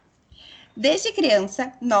Desde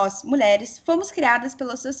criança, nós, mulheres, fomos criadas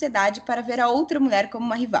pela sociedade para ver a outra mulher como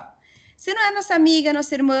uma rival. Se não é nossa amiga,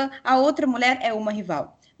 nossa irmã, a outra mulher é uma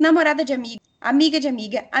rival. Namorada de amiga de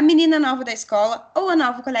amiga, a menina nova da escola ou a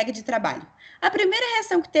nova colega de trabalho. A primeira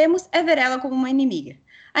reação que temos é ver ela como uma inimiga.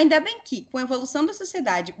 Ainda bem que, com a evolução da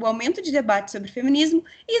sociedade, o aumento de debate sobre feminismo,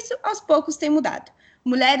 isso aos poucos tem mudado.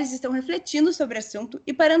 Mulheres estão refletindo sobre o assunto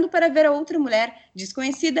e parando para ver a outra mulher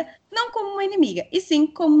desconhecida não como uma inimiga, e sim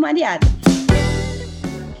como uma aliada.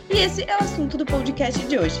 E esse é o assunto do podcast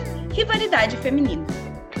de hoje, rivalidade feminina.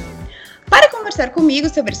 Para conversar comigo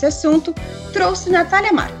sobre esse assunto, trouxe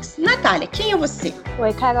Natália Marques. Natália, quem é você?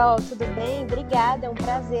 Oi, Carol, tudo bem? Obrigada, é um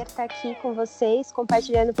prazer estar aqui com vocês,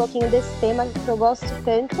 compartilhando um pouquinho desse tema que eu gosto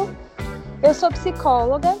tanto. Eu sou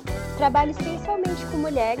psicóloga, trabalho especialmente com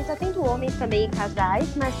mulheres, atendo homens também em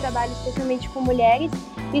casais, mas trabalho especialmente com mulheres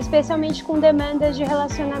e especialmente com demandas de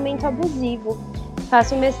relacionamento abusivo.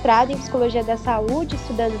 Faço um mestrado em psicologia da saúde,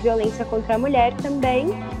 estudando violência contra a mulher também,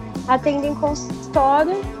 atendo em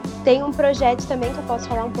consultório. Tem um projeto também que eu posso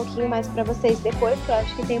falar um pouquinho mais para vocês depois, que eu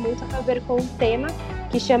acho que tem muito a ver com o tema,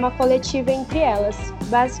 que chama Coletiva Entre Elas.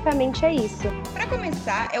 Basicamente é isso. Para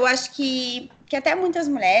começar, eu acho que até muitas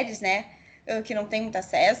mulheres, né, que não têm muito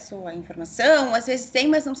acesso à informação, às vezes têm,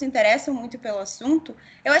 mas não se interessam muito pelo assunto,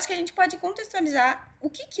 eu acho que a gente pode contextualizar o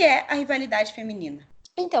que é a rivalidade feminina.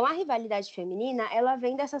 Então, a rivalidade feminina, ela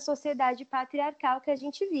vem dessa sociedade patriarcal que a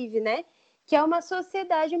gente vive, né? Que é uma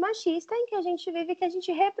sociedade machista em que a gente vive, que a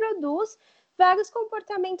gente reproduz vários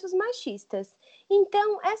comportamentos machistas.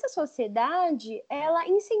 Então, essa sociedade, ela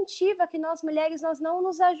incentiva que nós mulheres, nós não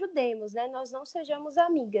nos ajudemos, né? Nós não sejamos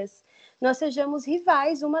amigas, nós sejamos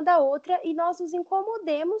rivais uma da outra e nós nos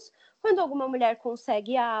incomodemos quando alguma mulher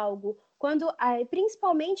consegue algo,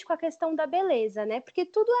 principalmente com a questão da beleza, né? Porque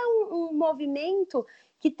tudo é um movimento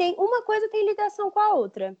que tem uma coisa tem ligação com a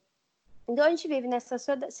outra. Então, a gente vive nessa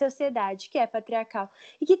sociedade que é patriarcal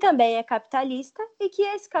e que também é capitalista, e que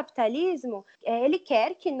esse capitalismo, ele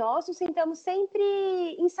quer que nós nos sintamos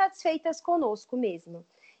sempre insatisfeitas conosco mesmo.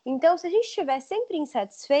 Então, se a gente estiver sempre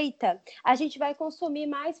insatisfeita, a gente vai consumir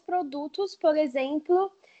mais produtos, por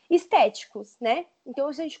exemplo, estéticos, né? Então,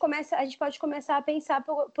 a gente pode começar a pensar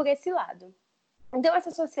por esse lado. Então,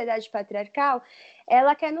 essa sociedade patriarcal,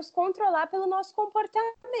 ela quer nos controlar pelo nosso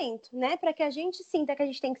comportamento, né? Para que a gente sinta que a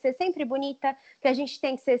gente tem que ser sempre bonita, que a gente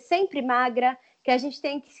tem que ser sempre magra, que a gente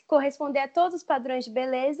tem que corresponder a todos os padrões de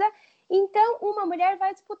beleza. Então, uma mulher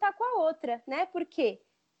vai disputar com a outra, né? Porque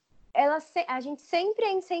a gente sempre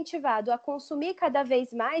é incentivado a consumir cada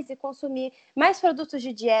vez mais e consumir mais produtos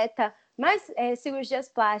de dieta, mais cirurgias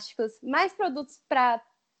plásticas, mais produtos para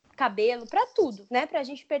cabelo, para tudo, né? Para a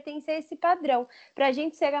gente pertencer a esse padrão, para a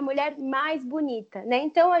gente ser a mulher mais bonita, né?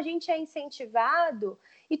 Então a gente é incentivado,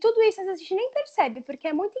 e tudo isso às vezes a gente nem percebe, porque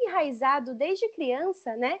é muito enraizado desde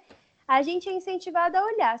criança, né? A gente é incentivado a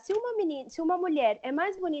olhar. Se uma mulher é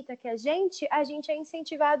mais bonita que a gente é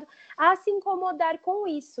incentivado a se incomodar com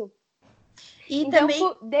isso. E então,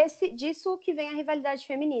 disso que vem a rivalidade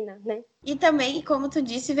feminina, né? E também, como tu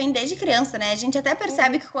disse, vem desde criança, né? A gente até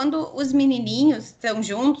percebe que quando os menininhos estão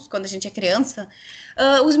juntos, quando a gente é criança,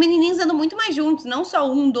 os menininhos andam muito mais juntos, não só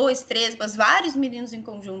 1, 2, 3, mas vários meninos em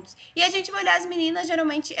conjuntos. E a gente vai olhar as meninas,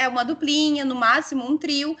 geralmente é uma duplinha, no máximo um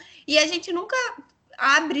trio, e a gente nunca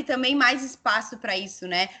abre também mais espaço para isso,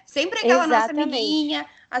 né? Sempre aquela nossa amiguinha,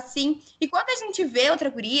 assim. E quando a gente vê outra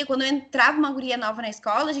guria, quando entrava uma guria nova na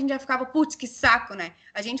escola, a gente já ficava, putz, que saco, né?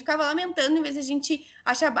 A gente ficava lamentando, em vez de a gente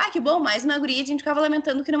achar, que bom, mais uma guria, a gente ficava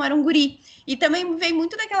lamentando que não era um guri. E também vem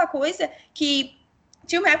muito daquela coisa que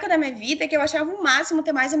tinha uma época da minha vida que eu achava o máximo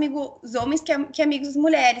ter mais amigos homens que amigos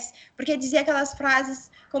mulheres, porque dizia aquelas frases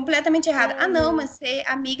completamente erradas. Ah, não, mas ser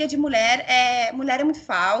amiga de mulher é muito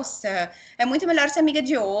falsa, é muito melhor ser amiga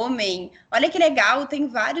de homem. Olha que legal, tem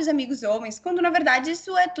vários amigos homens, quando na verdade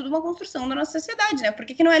isso é tudo uma construção da nossa sociedade, né? Por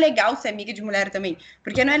que não é legal ser amiga de mulher também?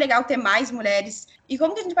 Por que não é legal ter mais mulheres? E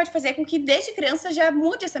como que a gente pode fazer com que desde criança já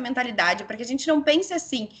mude essa mentalidade, para que a gente não pense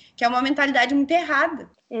assim, que é uma mentalidade muito errada?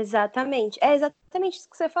 Exatamente. É exatamente isso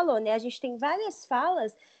que você falou, né? A gente tem várias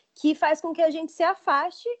falas que faz com que a gente se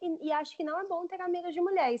afaste e ache que não é bom ter amigas de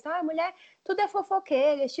mulheres. Então, mulher, tudo é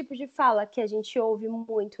fofoqueira, esse tipo de fala que a gente ouve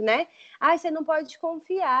muito, né? Ai, você não pode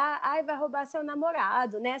confiar, ai, vai roubar seu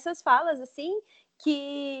namorado, né? Essas falas, assim,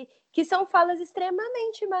 que são falas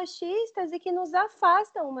extremamente machistas e que nos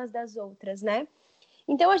afastam umas das outras, né?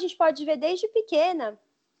 Então, a gente pode ver desde pequena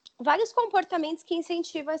vários comportamentos que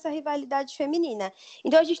incentivam essa rivalidade feminina.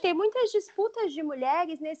 Então, a gente tem muitas disputas de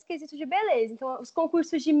mulheres nesse quesito de beleza. Então, os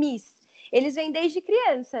concursos de Miss, eles vêm desde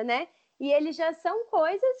criança, né? e eles já são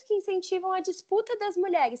coisas que incentivam a disputa das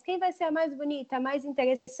mulheres. Quem vai ser a mais bonita, a mais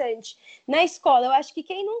interessante? Na escola, eu acho que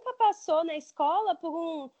quem nunca passou na escola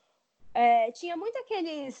por tinha muito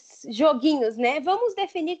aqueles joguinhos, né? Vamos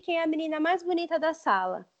definir quem é a menina mais bonita da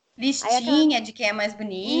sala. Listinha de quem é mais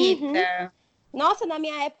bonita. Uhum. Nossa, na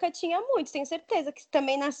minha época tinha muito, tenho certeza que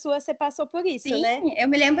também na sua você passou por isso, Sim, né? eu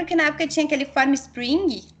me lembro que na época tinha aquele Form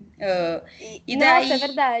Spring, e Nossa, é daí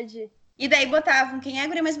verdade. E daí botavam quem é a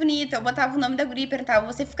guria mais bonita, ou botava o nome da guria e perguntava,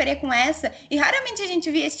 você ficaria com essa? E raramente a gente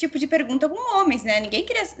via esse tipo de pergunta com homens, né?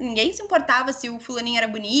 Ninguém se importava se o fulaninho era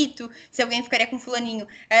bonito, se alguém ficaria com fulaninho.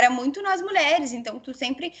 Era muito nós mulheres, então tu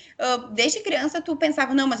sempre, desde criança, tu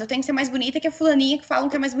pensava, não, mas eu tenho que ser mais bonita que a fulaninha que falam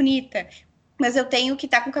que é mais bonita. Mas eu tenho que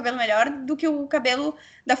estar com o cabelo melhor do que o cabelo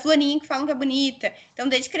da fulaninha que falam que é bonita. Então,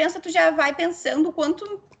 desde criança, tu já vai pensando o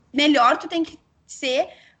quanto melhor tu tem que ser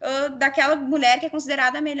daquela mulher que é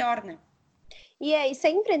considerada a melhor, né? E aí,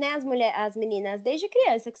 sempre, né, as meninas, desde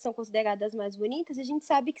criança, que são consideradas mais bonitas, a gente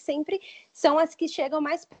sabe que sempre são as que chegam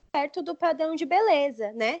mais perto do padrão de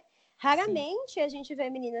beleza, né? Raramente a gente vê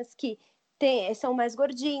meninas que são mais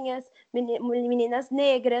gordinhas, meninas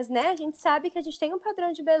negras, né? A gente sabe que a gente tem um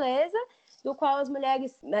padrão de beleza do qual as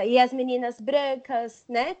mulheres e as meninas brancas,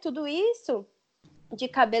 né? Tudo isso de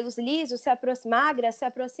cabelos lisos, magras, se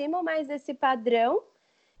aproximam mais desse padrão.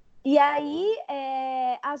 E aí,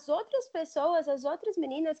 as outras pessoas, as outras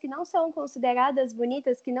meninas que não são consideradas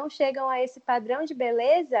bonitas, que não chegam a esse padrão de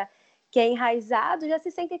beleza, que é enraizado, já se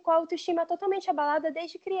sentem com a autoestima totalmente abalada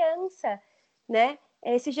desde criança, né?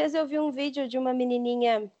 Esses dias eu vi um vídeo de uma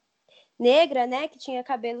menininha negra, né, que tinha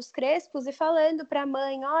cabelos crespos e falando para a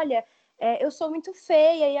mãe, olha, eu sou muito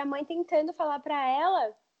feia, e a mãe tentando falar para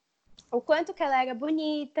ela o quanto que ela era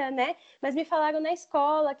bonita, né? Mas me falaram na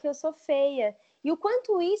escola que eu sou feia. E o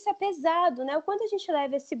quanto isso é pesado, né? O quanto a gente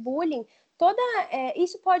leva esse bullying,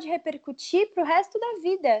 isso pode repercutir para o resto da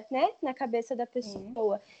vida, né? Na cabeça da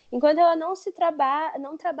pessoa. Enquanto ela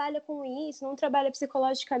não trabalha com isso, não trabalha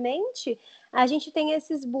psicologicamente, a gente tem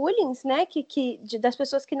esses bullyings, né? Das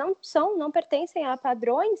pessoas que não pertencem a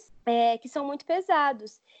padrões, que são muito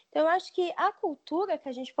pesados. Então, eu acho que a cultura que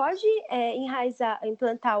a gente pode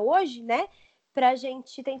implantar hoje, né? Para a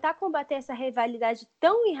gente tentar combater essa rivalidade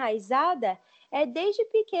tão enraizada, desde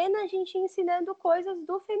pequena a gente ensinando coisas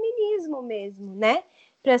do feminismo mesmo, né?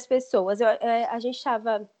 Para as pessoas. A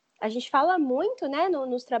gente fala muito, né,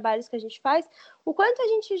 nos trabalhos que a gente faz, o quanto a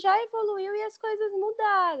gente já evoluiu e as coisas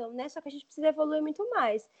mudaram, né? Só que a gente precisa evoluir muito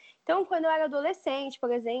mais. Então, quando eu era adolescente,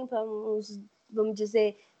 por exemplo, vamos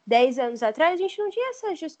dizer, 10 anos atrás, a gente não tinha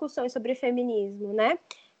essas discussões sobre feminismo, né?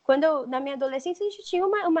 Na minha adolescência, a gente tinha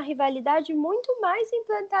uma rivalidade muito mais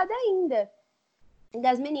implantada ainda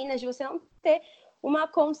das meninas, de você não ter uma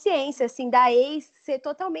consciência, assim, da ex ser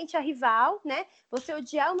totalmente a rival, né? Você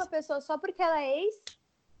odiar uma pessoa só porque ela é ex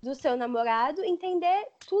do seu namorado, entender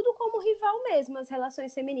tudo como rival mesmo, as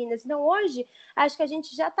relações femininas. Então, hoje, acho que a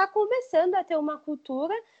gente já está começando a ter uma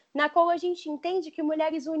cultura na qual a gente entende que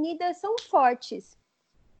mulheres unidas são fortes.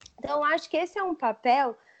 Então, acho que esse é um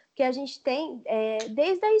papel que a gente tem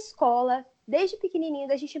desde a escola, desde pequenininho,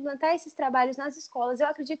 da gente implantar esses trabalhos nas escolas. Eu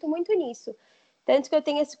acredito muito nisso. Tanto que eu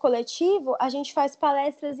tenho esse coletivo, a gente faz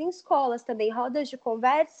palestras em escolas também, rodas de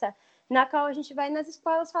conversa, na qual a gente vai nas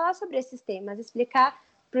escolas falar sobre esses temas, explicar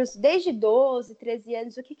desde 12, 13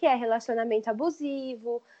 anos o que é relacionamento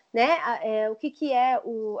abusivo, né? O que é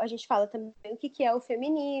a gente fala também o que é o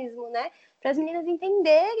feminismo, né? Para as meninas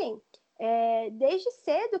entenderem desde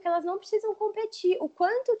cedo que elas não precisam competir, o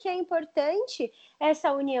quanto que é importante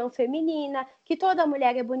essa união feminina, que toda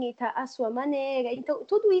mulher é bonita à sua maneira. Então,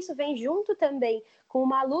 tudo isso vem junto também com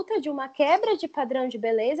uma luta de uma quebra de padrão de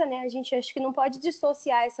beleza, né? A gente acho que não pode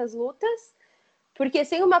dissociar essas lutas, porque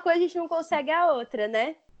sem uma coisa a gente não consegue a outra,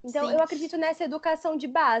 né? Então, Sim. eu acredito nessa educação de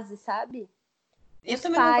base, sabe? Eu Os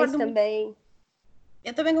também pais concordo também.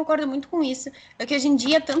 Eu também concordo muito com isso. É que hoje em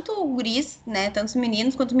dia, tanto guris, né, tanto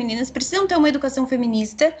meninos quanto meninas, precisam ter uma educação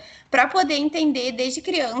feminista para poder entender desde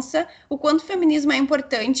criança o quanto o feminismo é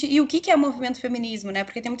importante e o que é o movimento feminismo, né?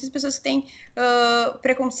 Porque tem muitas pessoas que têm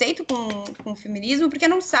preconceito com o feminismo porque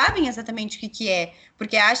não sabem exatamente o que é,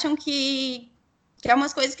 porque acham que é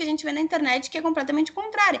umas coisas que a gente vê na internet que é completamente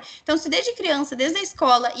contrária. Então, se desde criança, desde a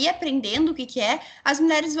escola, ir aprendendo o que é, as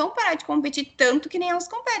mulheres vão parar de competir tanto que nem elas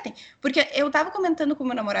competem. Porque eu estava comentando com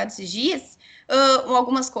meu namorado esses dias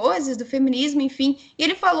algumas coisas do feminismo, enfim, e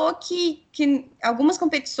ele falou que algumas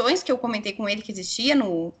competições que eu comentei com ele que existia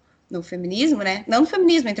no no feminismo, né? Não no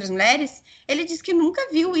feminismo, entre as mulheres, ele diz que nunca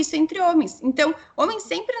viu isso entre homens. Então, homem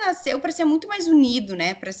sempre nasceu para ser muito mais unido,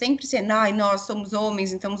 né? Para sempre ser, nós somos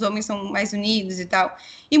homens, então os homens são mais unidos e tal.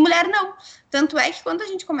 E mulher não. Tanto é que quando a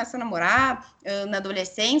gente começa a namorar, na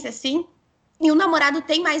adolescência, assim, e o namorado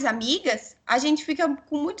tem mais amigas, a gente fica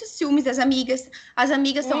com muitos ciúmes das amigas, as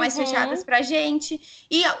amigas são mais fechadas pra gente,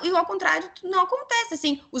 e ao contrário, não acontece,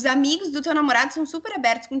 assim, os amigos do teu namorado são super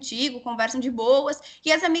abertos contigo, conversam de boas,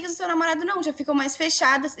 e as amigas do teu namorado não, já ficam mais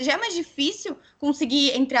fechadas, já é mais difícil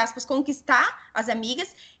conseguir, entre aspas, conquistar as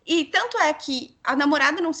amigas, e tanto é que a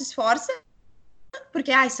namorada não se esforça,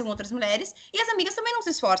 porque são outras mulheres, e as amigas também não se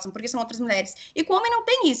esforçam, porque são outras mulheres. E com o homem não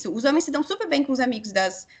tem isso. Os homens se dão super bem com os amigos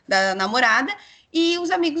da namorada, e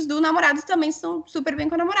os amigos do namorado também estão super bem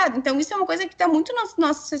com a namorada. Então, isso é uma coisa que está muito na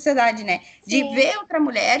nossa sociedade, né? De ver outra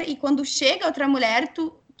mulher, e quando chega outra mulher,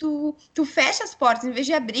 tu fecha as portas, em vez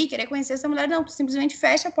de abrir, querer conhecer essa mulher, não, tu simplesmente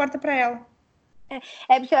fecha a porta para ela.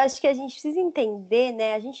 Porque eu acho que a gente precisa entender,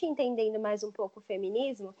 né? A gente entendendo mais um pouco o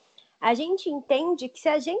feminismo, a gente entende que se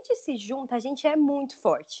a gente se junta, a gente é muito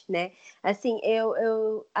forte, né? Assim,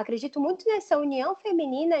 eu acredito muito nessa união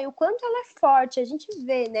feminina e o quanto ela é forte. A gente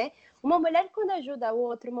vê, né? Uma mulher quando ajuda a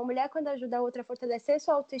outra, uma mulher quando ajuda a outra a fortalecer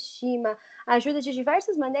sua autoestima, ajuda de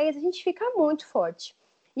diversas maneiras, a gente fica muito forte.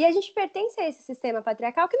 E a gente pertence a esse sistema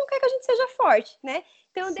patriarcal que não quer que a gente seja forte, né?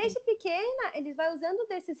 Então, sim, desde pequena, eles vão usando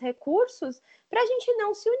desses recursos para a gente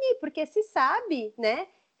não se unir, porque se sabe, né?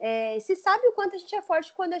 Se sabe o quanto a gente é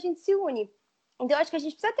forte quando a gente se une. Então, eu acho que a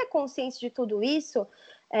gente precisa ter consciência de tudo isso,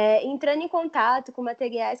 entrando em contato com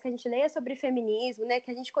materiais que a gente leia sobre feminismo, né? Que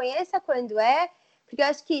a gente conheça quando porque eu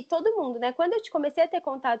acho que todo mundo, né? Quando eu comecei a ter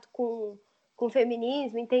contato com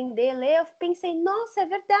feminismo, entender, ler, eu pensei, nossa, é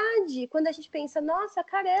verdade. Quando a gente pensa, nossa,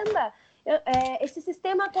 caramba, esse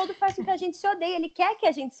sistema todo faz com que a gente se odeie, ele quer que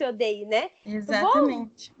a gente se odeie, né?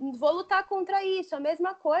 Exatamente. Vou lutar contra isso, a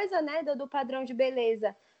mesma coisa, né, do padrão de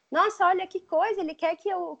beleza. Nossa, olha que coisa, ele quer que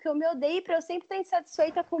eu me odeie para eu sempre estar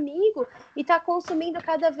insatisfeita comigo e estar consumindo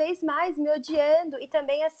cada vez mais, me odiando. E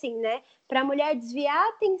também assim, né, para a mulher desviar a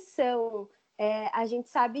atenção, a gente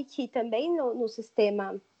sabe que também no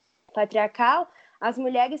sistema patriarcal, as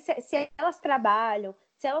mulheres, se elas trabalham,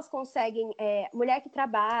 se elas conseguem, mulher que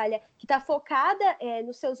trabalha, que está focada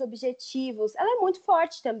nos seus objetivos, ela é muito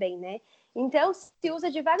forte também, né? Então, se usa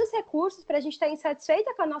de vários recursos para a gente estar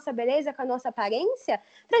insatisfeita com a nossa beleza, com a nossa aparência,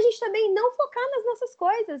 para a gente também não focar nas nossas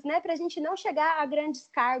coisas, né? Para a gente não chegar a grandes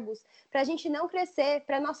cargos, para a gente não crescer,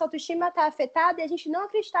 para a nossa autoestima estar afetada e a gente não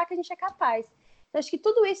acreditar que a gente é capaz. Então, acho que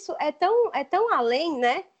tudo isso é tão além,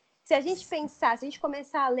 né? Se a gente pensar, se a gente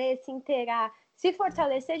começar a ler, se inteirar, se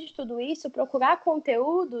fortalecer de tudo isso, procurar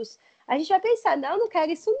conteúdos, a gente vai pensar, não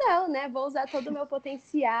quero isso não, né? Vou usar todo o meu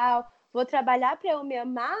potencial, vou trabalhar para eu me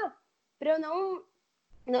amar, para eu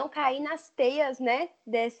não cair nas teias, né?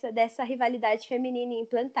 Dessa rivalidade feminina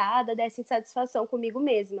implantada, dessa insatisfação comigo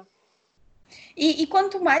mesma. E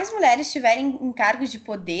quanto mais mulheres estiverem em cargos de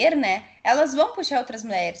poder, né, elas vão puxar outras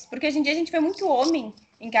mulheres. Porque hoje em dia a gente vê muito homem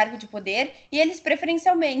em cargo de poder e eles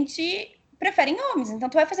preferencialmente preferem homens. Então,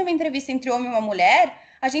 tu vai fazer uma entrevista entre homem e uma mulher,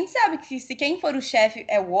 a gente sabe que se quem for o chefe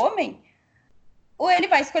é o homem, ou ele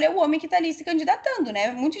vai escolher o homem que está ali se candidatando, né?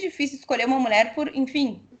 É muito difícil escolher uma mulher por,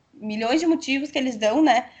 enfim, milhões de motivos que eles dão,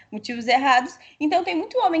 né? Motivos errados. Então, tem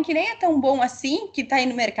muito homem que nem é tão bom assim, que está aí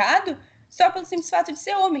no mercado, só pelo simples fato de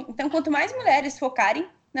ser homem. Então, quanto mais mulheres focarem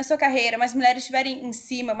na sua carreira, mais mulheres estiverem em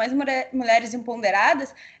cima, mais mulheres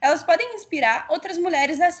empoderadas, elas podem inspirar outras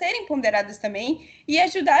mulheres a serem empoderadas também e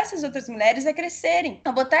ajudar essas outras mulheres a crescerem,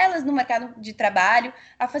 a botar elas no mercado de trabalho,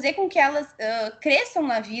 a fazer com que elas cresçam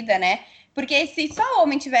na vida, né? Porque se só o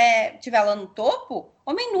homem tiver lá no topo,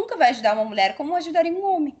 homem nunca vai ajudar uma mulher como ajudaria um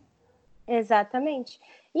homem. Exatamente.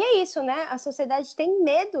 E é isso, né? A sociedade tem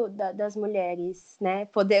medo das mulheres, né?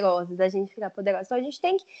 Poderosas, da gente ficar poderosa. Então a gente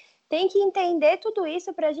tem que entender tudo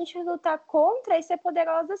isso para a gente lutar contra e ser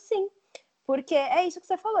poderosa, sim. Porque é isso que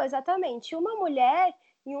você falou, exatamente. Uma mulher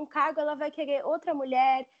em um cargo, ela vai querer outra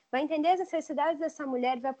mulher, vai entender as necessidades dessa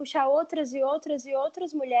mulher, vai puxar outras e outras e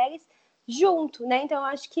outras mulheres junto, né? Então eu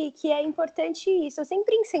acho que é importante isso. Eu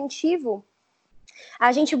sempre incentivo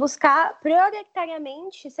a gente buscar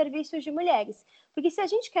prioritariamente serviços de mulheres. Porque se a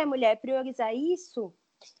gente quer mulher priorizar isso,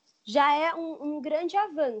 já é um grande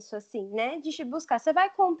avanço, assim, né? De buscar. Você vai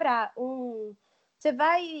comprar Você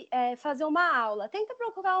vai fazer uma aula. Tenta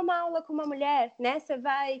procurar uma aula com uma mulher, né? Você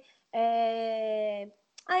vai...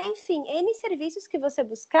 enfim, N serviços que você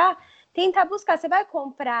buscar, tenta buscar. Você vai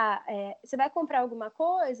comprar alguma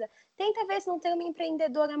coisa, tenta ver se não tem uma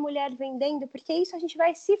empreendedora mulher vendendo, porque isso a gente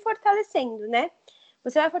vai se fortalecendo, né?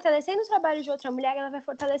 Você vai fortalecendo o trabalho de outra mulher, ela vai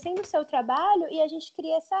fortalecendo o seu trabalho e a gente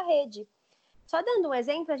cria essa rede. Só dando um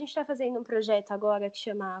exemplo, a gente está fazendo um projeto agora que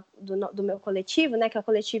chama do meu coletivo, né, que é o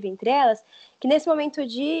coletivo Entre Elas, que nesse momento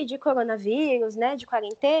de coronavírus, né, de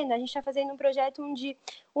quarentena, a gente está fazendo um projeto onde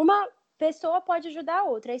uma pessoa pode ajudar a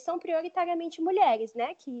outra. E são prioritariamente mulheres,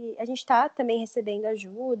 né, que a gente está também recebendo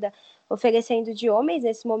ajuda, oferecendo de homens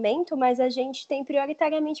nesse momento, mas a gente tem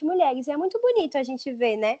prioritariamente mulheres. E é muito bonito a gente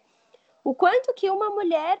ver, né, o quanto que uma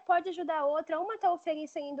mulher pode ajudar a outra, uma está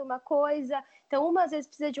oferecendo uma coisa, então uma às vezes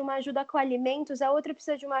precisa de uma ajuda com alimentos, a outra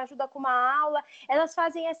precisa de uma ajuda com uma aula, elas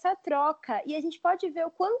fazem essa troca, e a gente pode ver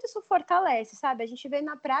o quanto isso fortalece, sabe? A gente vê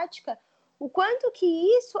na prática o quanto que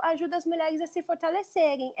isso ajuda as mulheres a se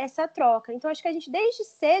fortalecerem, essa troca. Então acho que a gente desde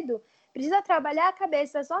cedo precisa trabalhar a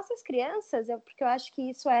cabeça das nossas crianças, porque eu acho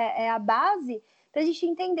que isso é a base, para a gente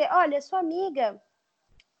entender, olha, sua amiga,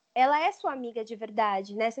 ela é sua amiga de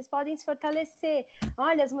verdade, né? Vocês podem se fortalecer.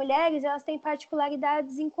 Olha, as mulheres, elas têm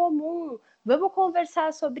particularidades em comum. Vamos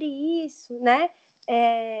conversar sobre isso, né?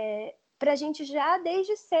 Para a gente já,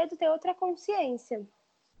 desde cedo, ter outra consciência.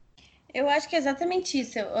 Eu acho que é exatamente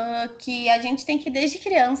isso, que a gente tem que, desde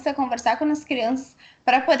criança, conversar com as crianças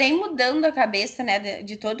para poder ir mudando a cabeça, né,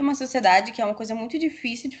 de toda uma sociedade, que é uma coisa muito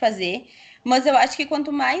difícil de fazer, mas eu acho que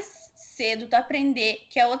quanto mais cedo tu aprender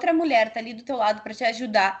que a outra mulher tá ali do teu lado para te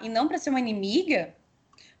ajudar e não para ser uma inimiga,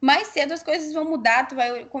 mais cedo as coisas vão mudar, tu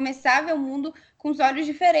vai começar a ver o mundo com os olhos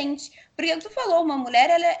diferentes. Porque tu falou, uma mulher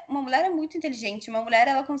é muito inteligente, uma mulher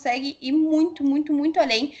ela consegue ir muito, muito, muito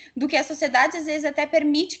além do que a sociedade às vezes até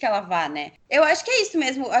permite que ela vá, né? Eu acho que é isso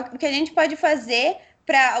mesmo, o que a gente pode fazer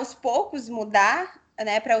para aos poucos mudar,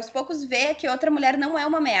 né, para aos poucos ver que outra mulher não é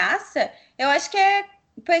uma ameaça, eu acho que é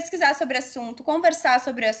pesquisar sobre o assunto, conversar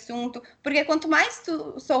sobre o assunto, porque quanto mais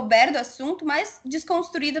tu souber do assunto, mais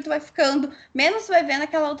desconstruída tu vai ficando, menos tu vai vendo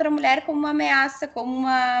aquela outra mulher como uma ameaça, como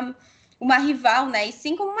uma rival, né? E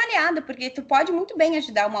sim como uma aliada, porque tu pode muito bem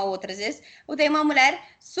ajudar uma outra. Às vezes, tem uma mulher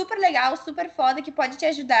super legal, super foda, que pode te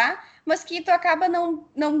ajudar, mas que tu acaba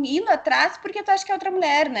não indo atrás porque tu acha que é outra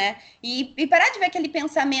mulher, né? E parar de ver aquele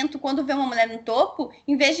pensamento quando vê uma mulher no topo,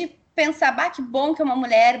 em vez de pensar, bah, que bom que é uma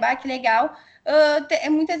mulher, bah, que legal.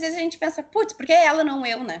 Muitas vezes a gente pensa, putz, por que ela não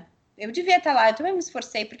eu, né? Eu devia estar lá, eu também me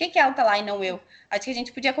esforcei, por que ela tá lá e não eu? Acho que a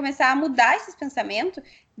gente podia começar a mudar esses pensamentos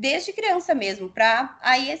desde criança mesmo, para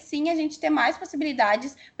aí sim a gente ter mais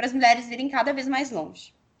possibilidades para as mulheres irem cada vez mais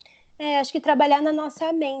longe. Acho que trabalhar na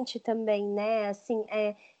nossa mente também, né? Assim,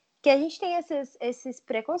 que a gente tem esses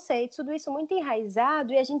preconceitos, tudo isso muito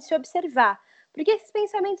enraizado, e a gente se observar. Porque esses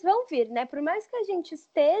pensamentos vão vir, né? Por mais que a gente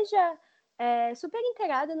esteja super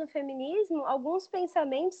integrada no feminismo, alguns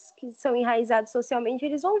pensamentos que são enraizados socialmente,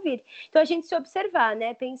 eles vão vir. Então, a gente se observar,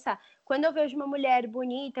 né? Pensar, quando eu vejo uma mulher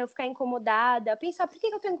bonita, eu ficar incomodada, pensar, por que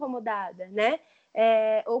eu estou incomodada, né?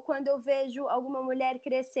 Ou quando eu vejo alguma mulher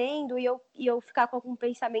crescendo e eu ficar com algum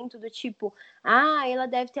pensamento do tipo, ela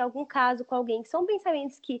deve ter algum caso com alguém, que são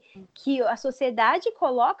pensamentos que a sociedade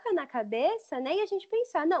coloca na cabeça, né? E a gente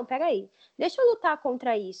pensar, não, peraí, deixa eu lutar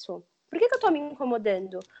contra isso. Por que eu tô me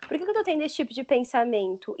incomodando? Por que eu tô tendo esse tipo de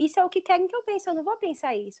pensamento? Isso é o que querem que eu pense, eu não vou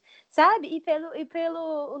pensar isso, sabe? E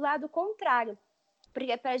pelo lado contrário.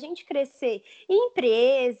 Porque para a gente crescer em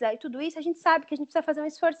empresa e tudo isso, a gente sabe que a gente precisa fazer um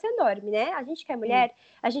esforço enorme, né? A gente que é mulher,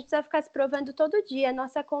 a gente precisa ficar se provando todo dia a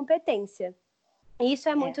nossa competência. E isso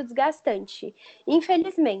é muito desgastante.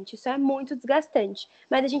 Infelizmente, isso é muito desgastante.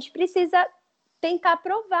 Mas a gente precisa tentar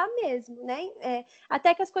provar mesmo, né?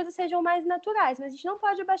 Até que as coisas sejam mais naturais. Mas a gente não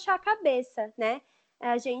pode baixar a cabeça, né?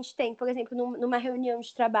 A gente tem, por exemplo, numa reunião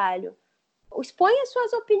de trabalho, expõe as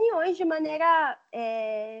suas opiniões de maneira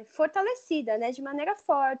fortalecida, né? De maneira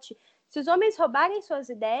forte. Se os homens roubarem suas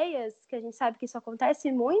ideias, que a gente sabe que isso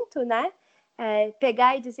acontece muito, né?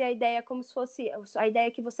 Pegar e dizer a ideia como se fosse a ideia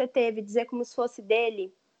que você teve, dizer como se fosse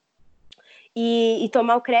dele e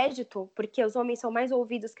tomar o crédito, porque os homens são mais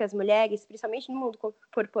ouvidos que as mulheres, principalmente no mundo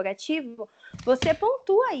corporativo, você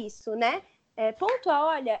pontua isso, né? Pontua,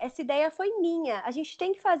 olha, essa ideia foi minha, a gente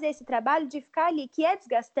tem que fazer esse trabalho de ficar ali, que é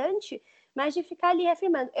desgastante, mas de ficar ali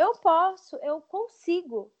afirmando, eu posso, eu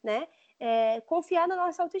consigo, né? Confiar na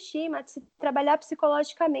nossa autoestima, se trabalhar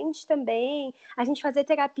psicologicamente também, a gente fazer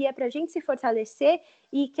terapia para a gente se fortalecer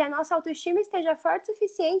e que a nossa autoestima esteja forte o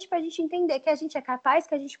suficiente para a gente entender que a gente é capaz,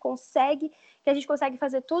 que a gente consegue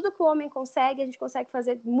fazer tudo que o homem consegue, a gente consegue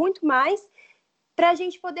fazer muito mais para a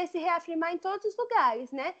gente poder se reafirmar em todos os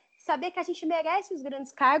lugares, né? Saber que a gente merece os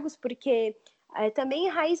grandes cargos, porque também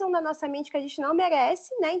enraizam na nossa mente que a gente não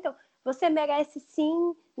merece, né? Então, você merece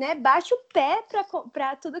sim, né? Bate o pé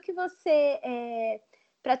para tudo que você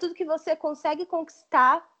consegue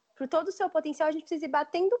conquistar, por todo o seu potencial, a gente precisa ir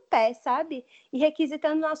batendo o pé, sabe? E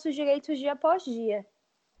requisitando nossos direitos dia após dia.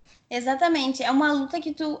 Exatamente, é uma luta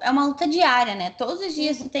é uma luta diária, né? Todos os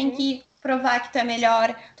dias tu tem que provar que tu é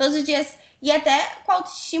melhor, todos os dias, e até com a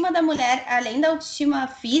autoestima da mulher, além da autoestima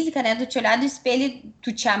física, né? Do te olhar do espelho,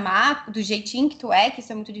 tu te amar do jeitinho que tu é, que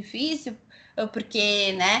isso é muito difícil,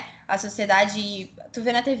 porque, né, a sociedade, tu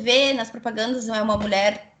vê na TV, nas propagandas, não é uma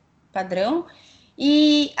mulher padrão.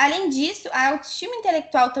 E, além disso, a autoestima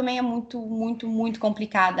intelectual também é muito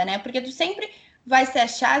complicada, né? Porque tu sempre vai se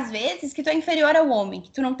achar, às vezes, que tu é inferior ao homem,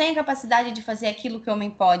 que tu não tem a capacidade de fazer aquilo que o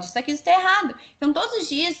homem pode. Só que isso tá errado. Então, todos os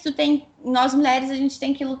dias, nós mulheres, a gente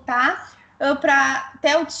tem que lutar para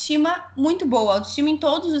ter autoestima muito boa, autoestima em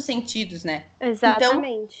todos os sentidos, né?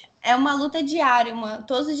 Exatamente. Então, é uma luta diária,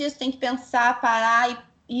 todos os dias tu tem que pensar, parar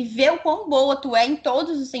e ver o quão boa tu é em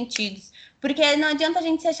todos os sentidos. Porque não adianta a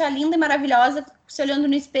gente se achar linda e maravilhosa se olhando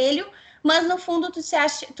no espelho, mas no fundo tu se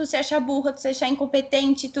acha burra, tu se achar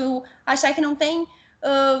incompetente, tu achar que não tem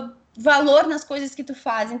valor nas coisas que tu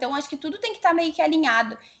faz. Então, acho que tudo tem que estar meio que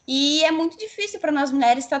alinhado. E é muito difícil para nós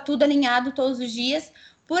mulheres estar tudo alinhado todos os dias,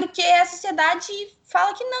 porque a sociedade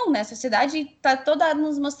fala que não, né? A sociedade está toda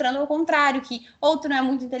nos mostrando ao contrário, que ou tu não é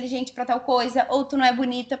muito inteligente para tal coisa, ou tu não é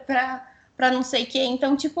bonita para não sei o quê.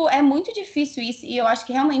 Então, tipo, é muito difícil isso. E eu acho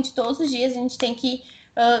que realmente todos os dias a gente tem que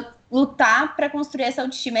lutar para construir essa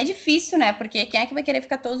autoestima. É difícil, né? Porque quem é que vai querer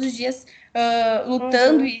ficar todos os dias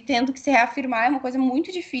lutando e tendo que se reafirmar? É uma coisa muito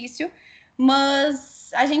difícil.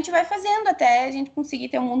 Mas a gente vai fazendo até a gente conseguir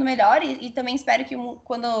ter um mundo melhor. E também espero que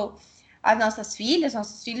quando as nossas filhas,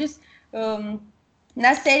 nossos filhos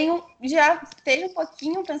nascerem, já esteja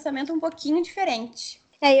um pensamento um pouquinho diferente.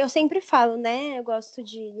 Eu sempre falo, né? Eu gosto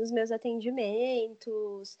nos meus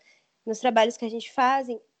atendimentos, nos trabalhos que a gente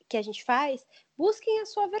faz, busquem a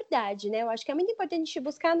sua verdade, né? Eu acho que é muito importante a gente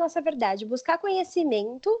buscar a nossa verdade, buscar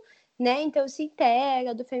conhecimento, né? Então, se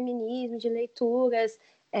integra do feminismo, de leituras,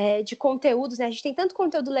 de conteúdos, né? A gente tem tanto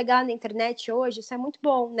conteúdo legal na internet hoje, isso é muito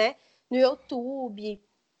bom, né? No YouTube,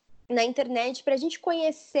 na internet, para a gente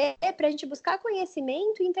conhecer, para a gente buscar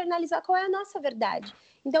conhecimento e internalizar qual é a nossa verdade.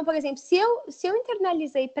 Então, por exemplo, se eu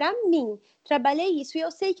internalizei para mim, trabalhei isso, e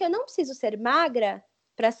eu sei que eu não preciso ser magra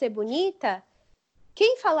para ser bonita,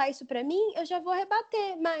 quem falar isso para mim, eu já vou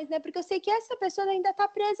rebater mais, né? Porque eu sei que essa pessoa ainda está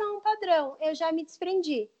presa a um padrão, eu já me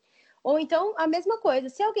desprendi. Ou então, a mesma coisa,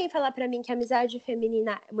 se alguém falar para mim que a amizade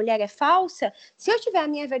feminina, mulher é falsa, se eu tiver a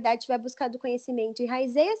minha verdade, tiver buscado conhecimento e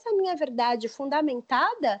enraizei essa minha verdade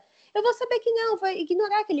fundamentada, eu vou saber que não, vou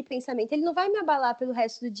ignorar aquele pensamento, ele não vai me abalar pelo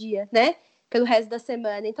resto do dia, né? Pelo resto da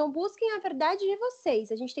semana. Então, busquem a verdade de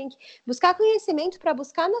vocês. A gente tem que buscar conhecimento para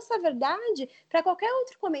buscar a nossa verdade, para qualquer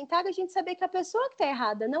outro comentário a gente saber que a pessoa que está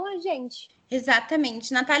errada, não a gente.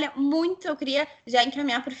 Exatamente. Natália, eu queria já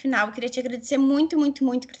encaminhar para o final, eu queria te agradecer muito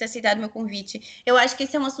por ter aceitado meu convite. Eu acho que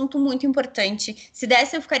esse é um assunto muito importante. Se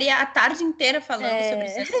desse, eu ficaria a tarde inteira falando sobre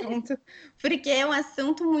esse assunto, porque é um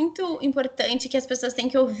assunto muito importante que as pessoas têm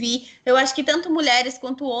que ouvir. Eu acho que tanto mulheres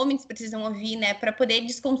quanto homens precisam ouvir, né, para poder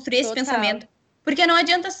desconstruir esse pensamento. Porque não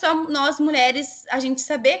adianta só nós, mulheres, a gente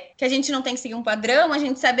saber que a gente não tem que seguir um padrão, a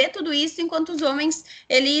gente saber tudo isso, enquanto os homens,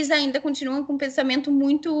 eles ainda continuam com um pensamento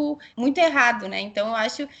muito errado, né? Então, eu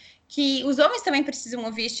acho que os homens também precisam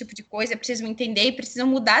ouvir esse tipo de coisa, precisam entender e precisam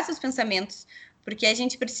mudar seus pensamentos, porque a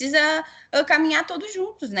gente precisa caminhar todos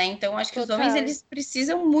juntos, né? Então, acho que os homens, eles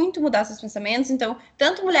precisam muito mudar seus pensamentos. Então,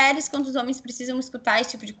 tanto mulheres quanto os homens precisam escutar esse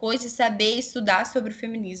tipo de coisa e saber estudar sobre o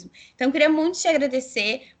feminismo. Então, eu queria muito te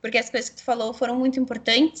agradecer, porque as coisas que tu falou foram muito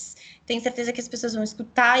importantes. Tenho certeza que as pessoas vão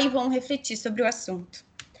escutar e vão refletir sobre o assunto.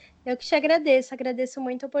 Eu que te agradeço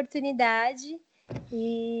muito a oportunidade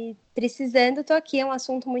e precisando, tô aqui, é um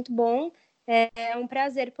assunto muito bom. É um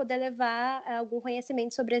prazer poder levar algum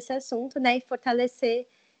conhecimento sobre esse assunto, né, e fortalecer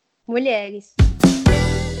mulheres.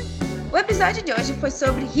 O episódio de hoje foi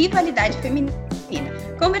sobre rivalidade feminina.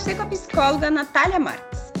 Conversei com a psicóloga Natália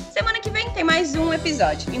Marques. Semana que vem tem mais um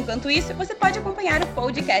episódio. Enquanto isso, você pode acompanhar o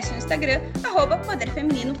podcast no Instagram,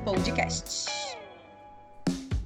 @PoderFemininoPodcast.